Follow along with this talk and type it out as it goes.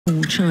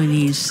All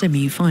Chinese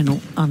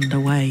semi-final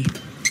underway.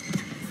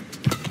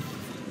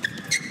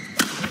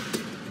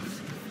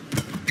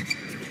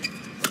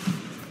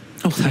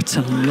 Oh, that's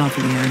a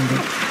lovely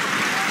angle.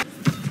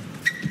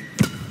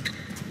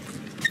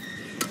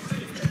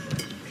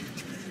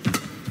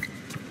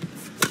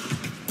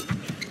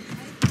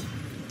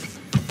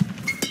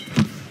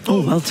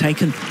 Oh, well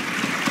taken.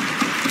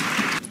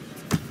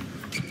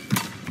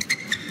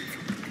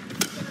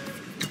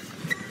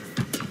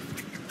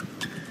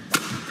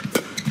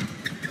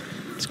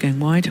 It's going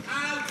wide.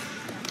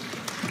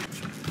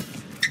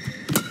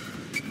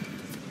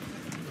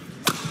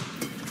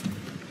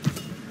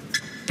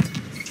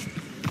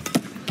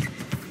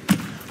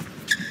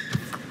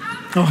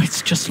 Oh,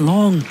 it's just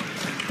long.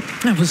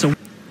 That was a...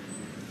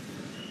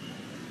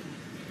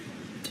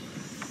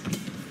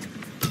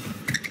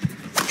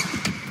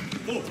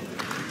 Oh.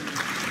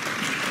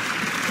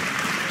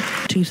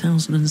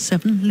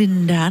 2007,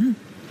 Lin Dan.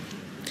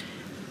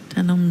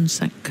 Danon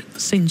Sak,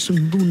 Sen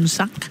Sung Boon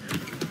Sak.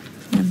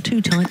 And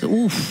 2 tight.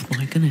 Oh,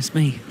 my goodness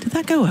me. Did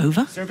that go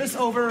over? Service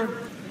over.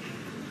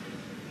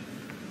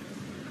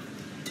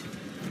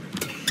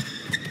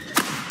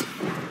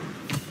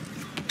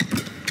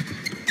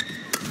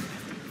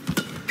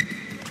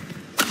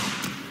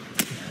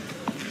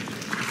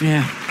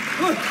 Yeah.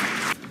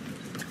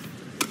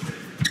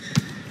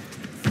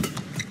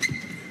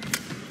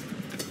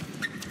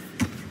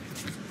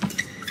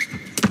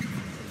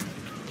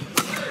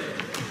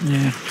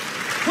 Yeah.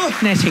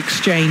 Net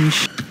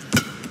exchange.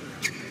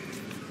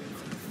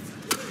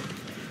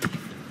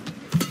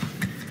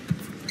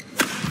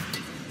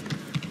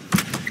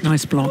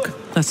 Nice block.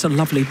 That's a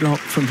lovely block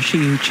from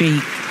Xiu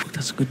Chi.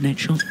 That's a good net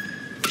shot.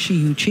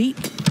 Xiu Chi.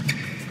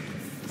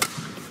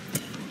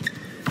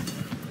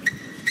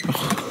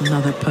 Oh,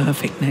 another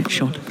perfect net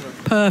shot.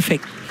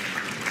 Perfect.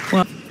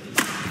 Well.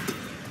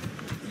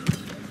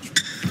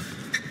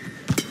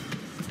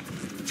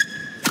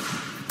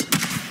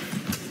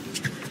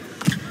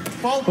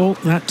 Oh,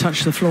 that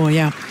touched the floor,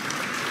 yeah.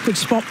 Good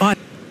spot by...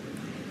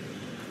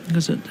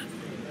 Because at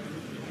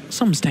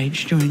some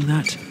stage during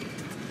that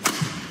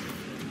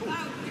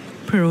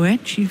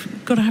pirouette,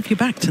 you've got to have your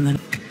back to them.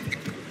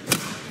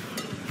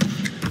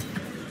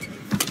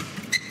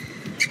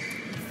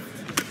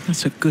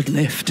 That's a good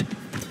lift.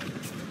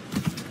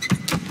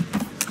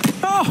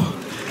 Oh,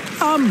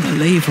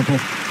 unbelievable.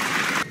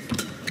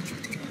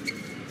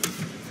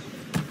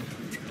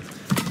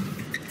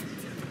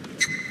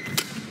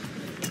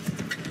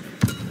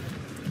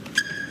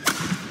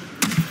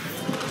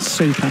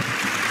 Super.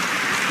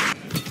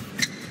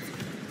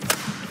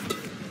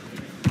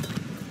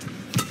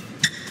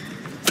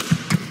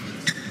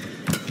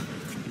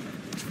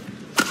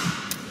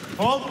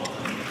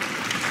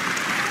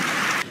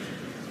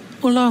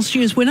 Well, last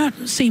year's winner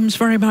seems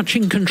very much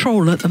in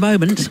control at the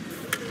moment.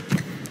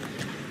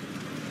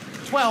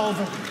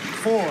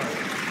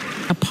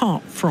 12-4.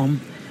 Apart from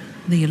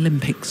the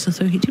Olympics,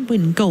 so he did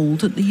win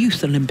gold at the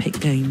Youth Olympic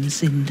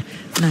Games in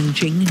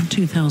Nanjing in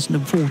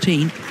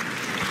 2014.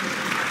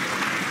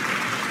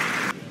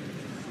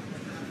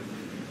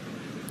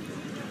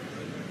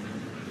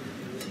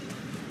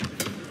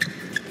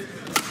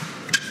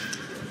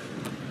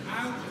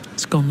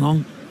 It's gone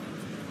long.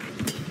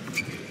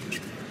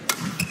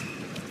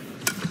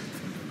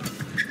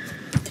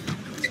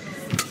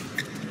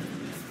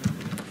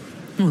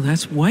 Oh,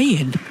 that's way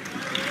in.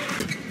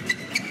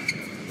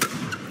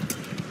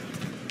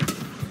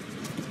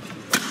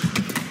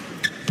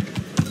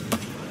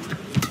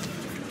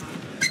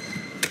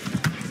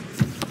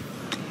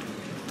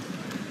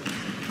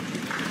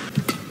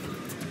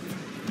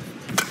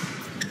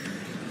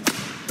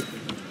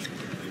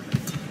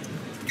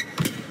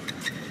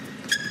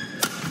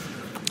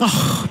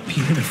 Oh,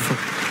 beautiful.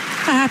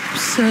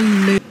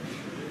 Absolutely.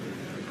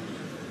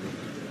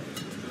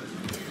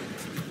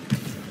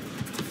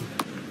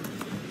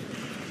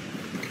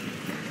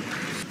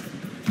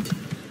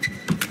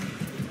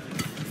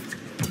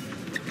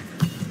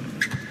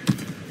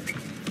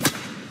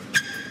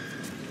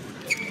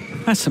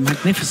 That's a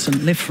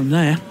magnificent lift from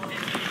there.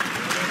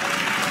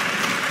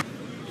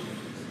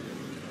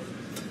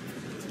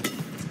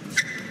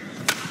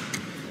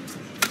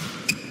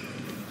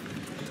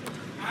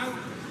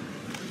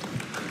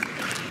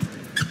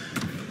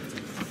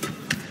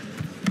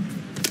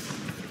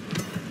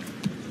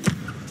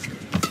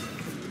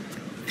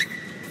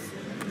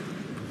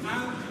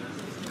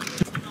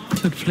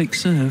 Good flick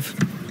serve.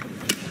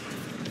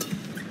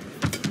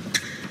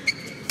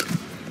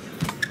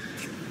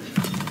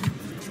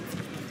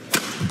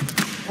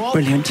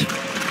 Brilliant.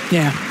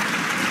 Yeah.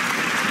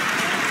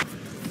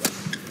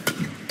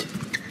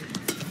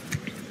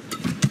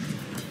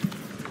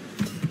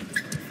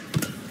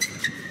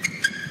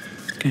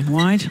 Going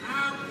wide.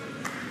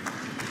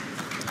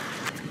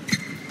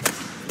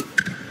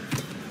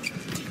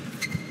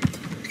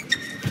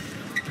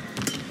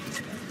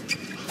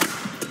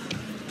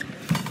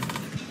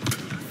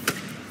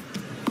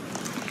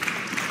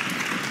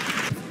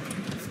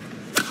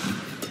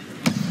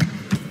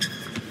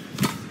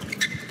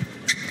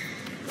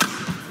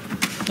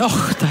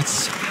 Oh,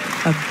 that's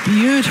A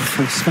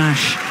beautiful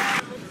smash.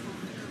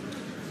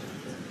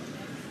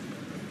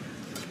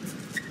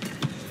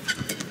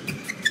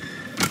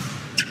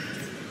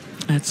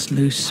 That's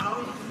loose.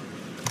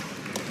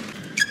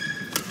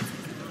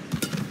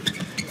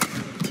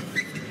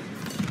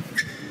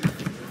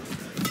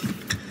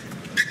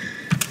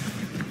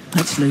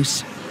 That's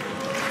loose.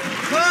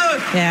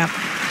 Yeah.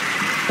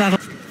 That'll.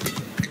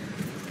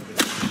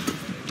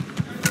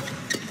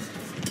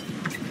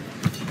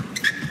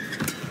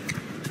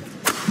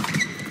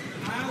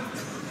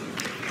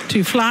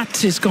 Too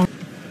flat is gone.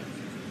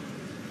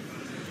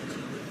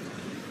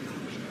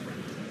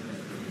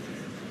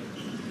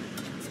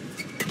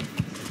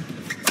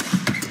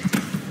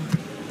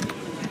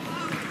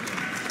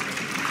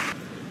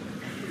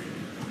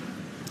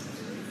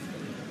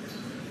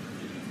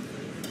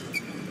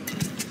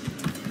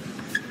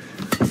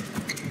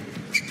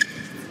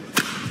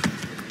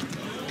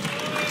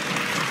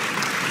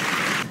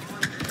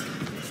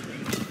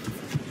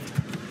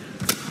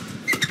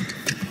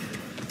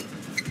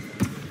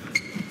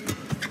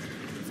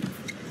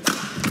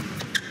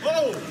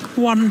 Oh!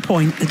 1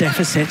 point the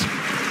deficit.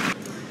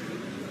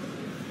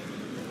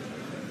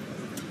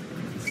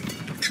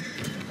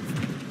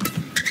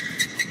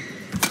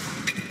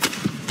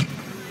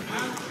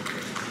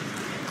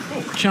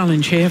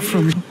 Challenge here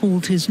from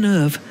hold his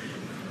nerve.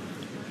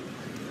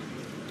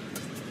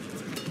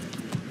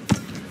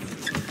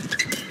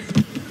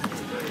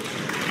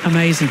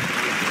 Amazing.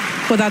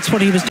 Well, that's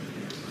what he was.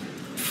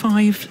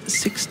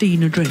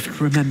 5-16 adrift,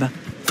 remember,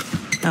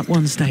 at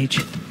one stage.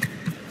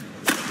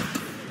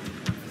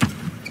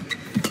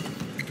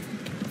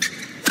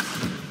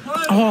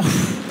 Oh.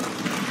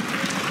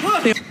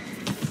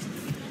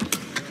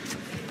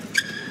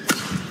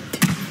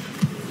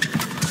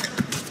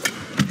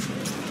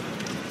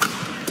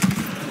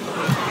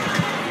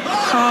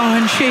 Oh,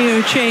 and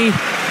Chi.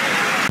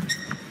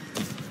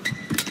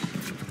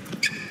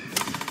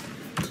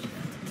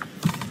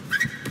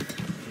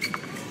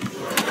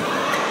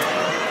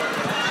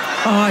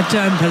 Oh, I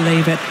don't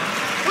believe it.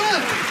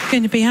 It's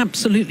going to be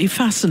absolutely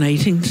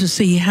fascinating to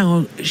see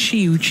how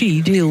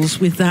Chi deals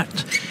with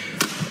that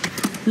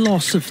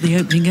loss of the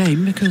opening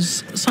game,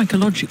 because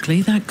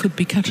psychologically that could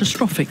be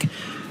catastrophic.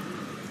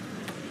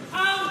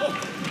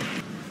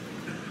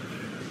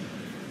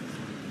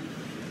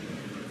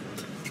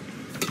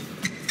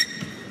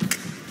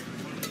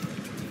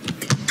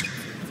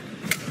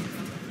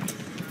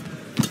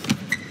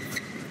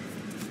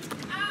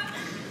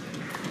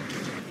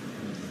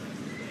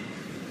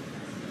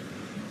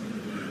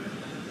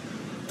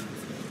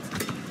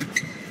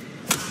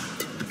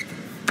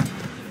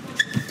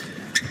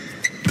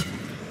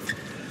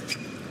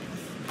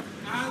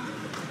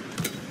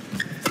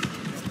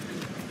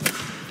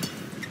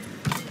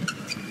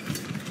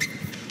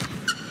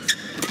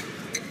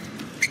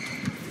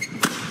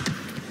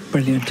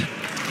 Brilliant.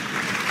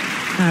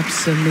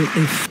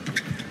 Absolutely.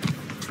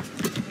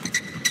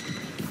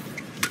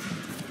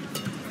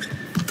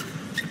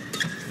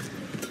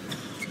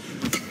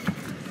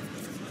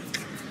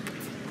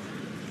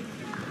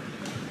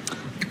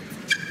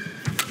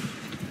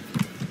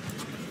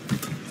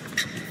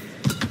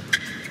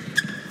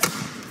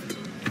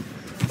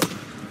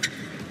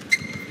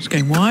 It's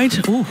going wide.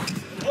 Oh,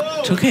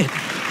 took it.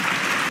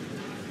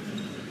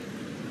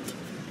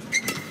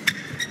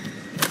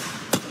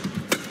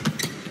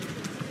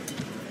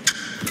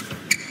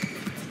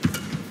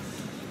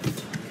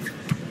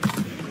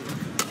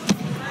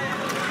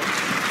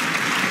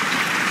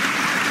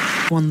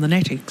 Won the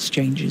net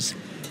exchanges.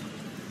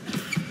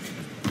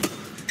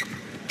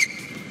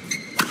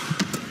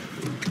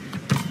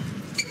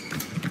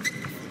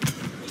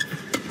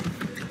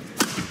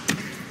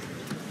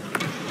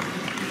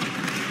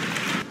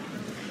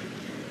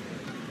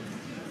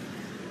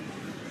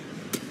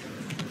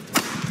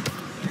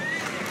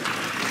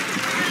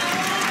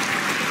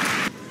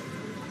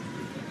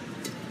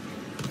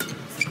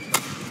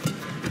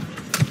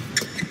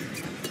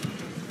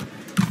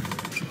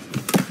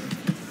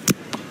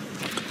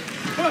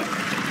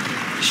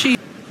 She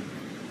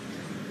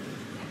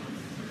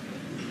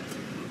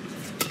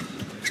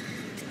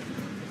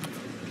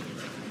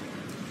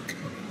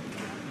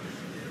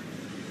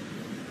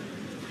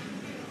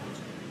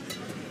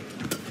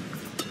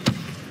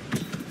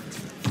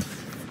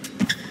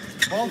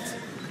Halt.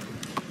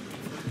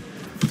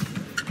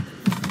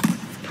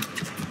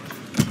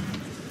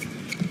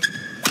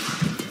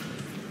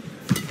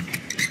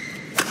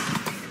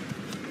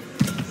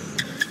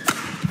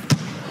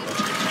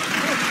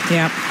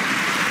 yeah.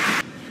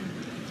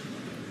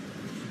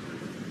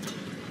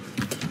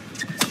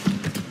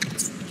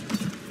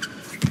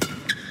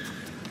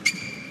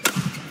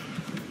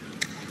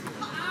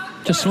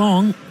 Just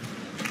long.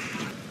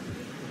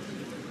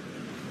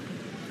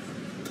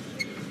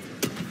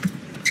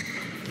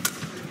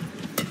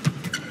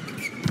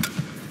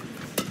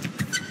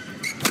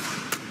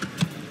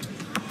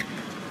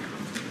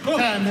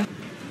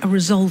 A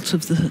result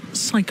of the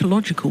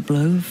psychological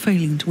blow of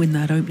failing to win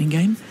that opening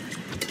game.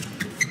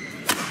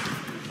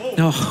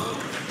 Oh,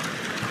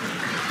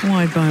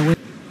 wide by a win.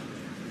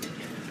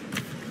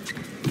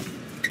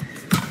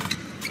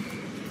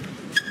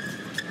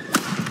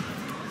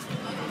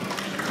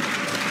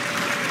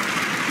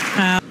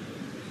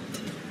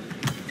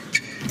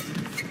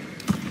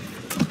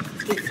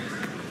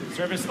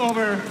 Service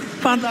over.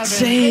 But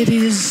it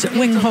is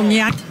Weng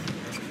Hongyang.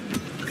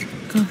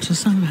 Got to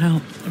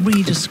somehow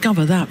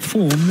rediscover that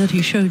form that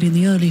he showed in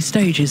the early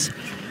stages.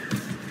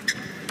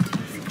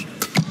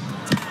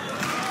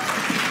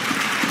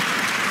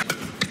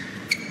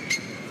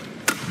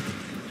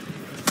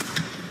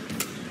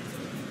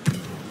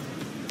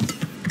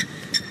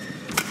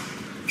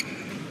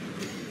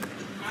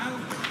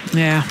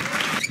 Yeah.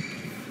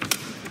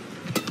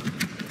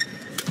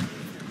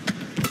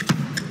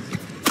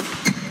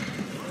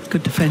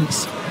 Good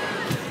defence.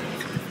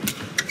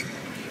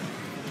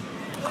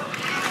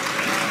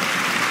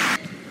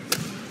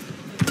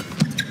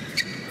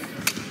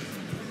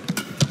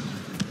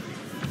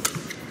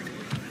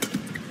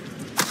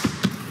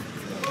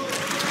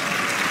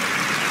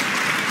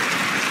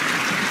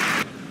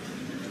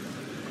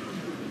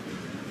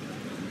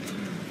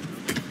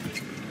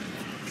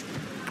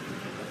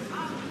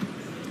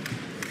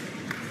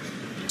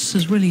 This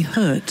has really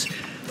hurt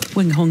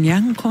Weng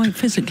Hongyang quite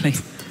physically.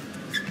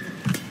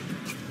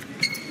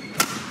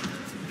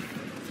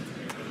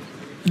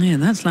 Yeah,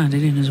 that's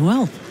landed in as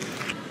well.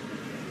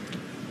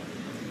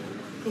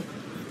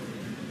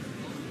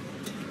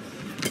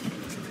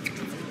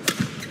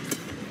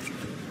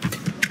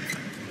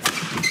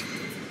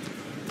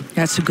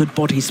 That's a good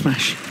body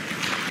smash.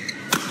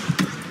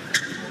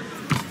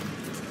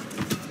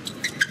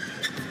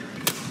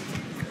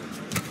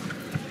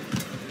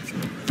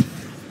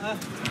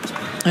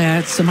 Yeah,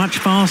 it's a much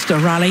faster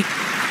rally.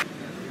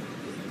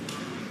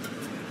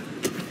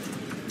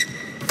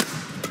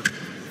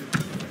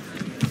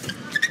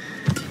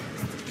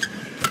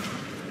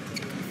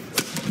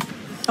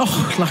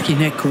 Oh, lucky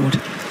net cord.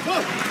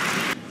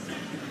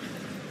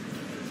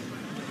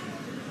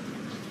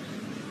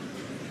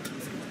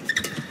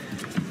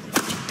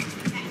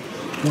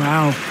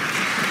 Wow.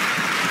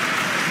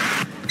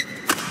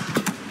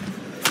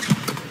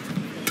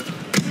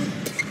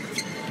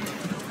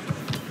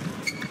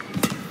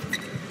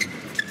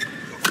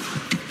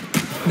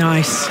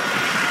 Nice.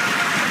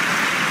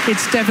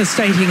 It's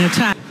devastating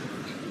attack.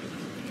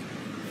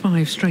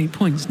 5 straight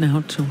points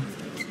now to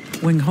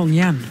Weng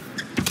Hongyang.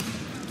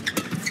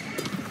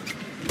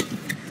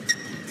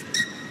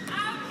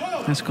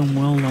 That's gone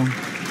well long.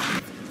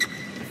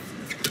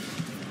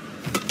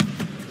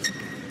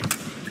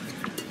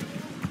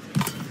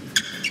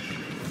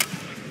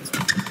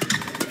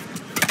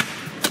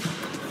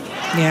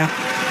 Yeah.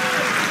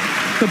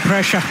 Good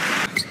pressure.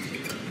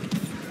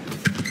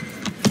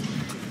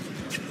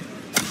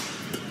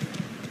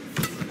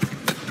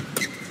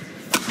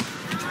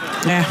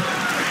 Yeah.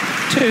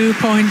 2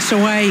 points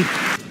away.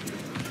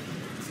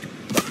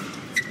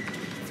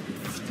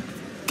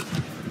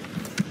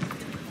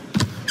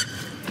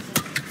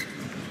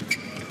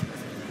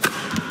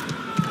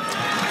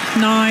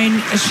 Nine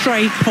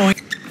straight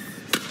points.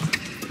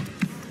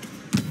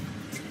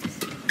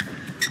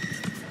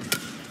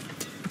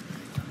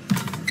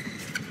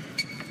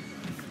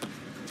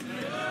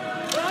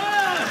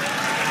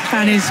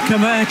 And is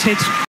converted.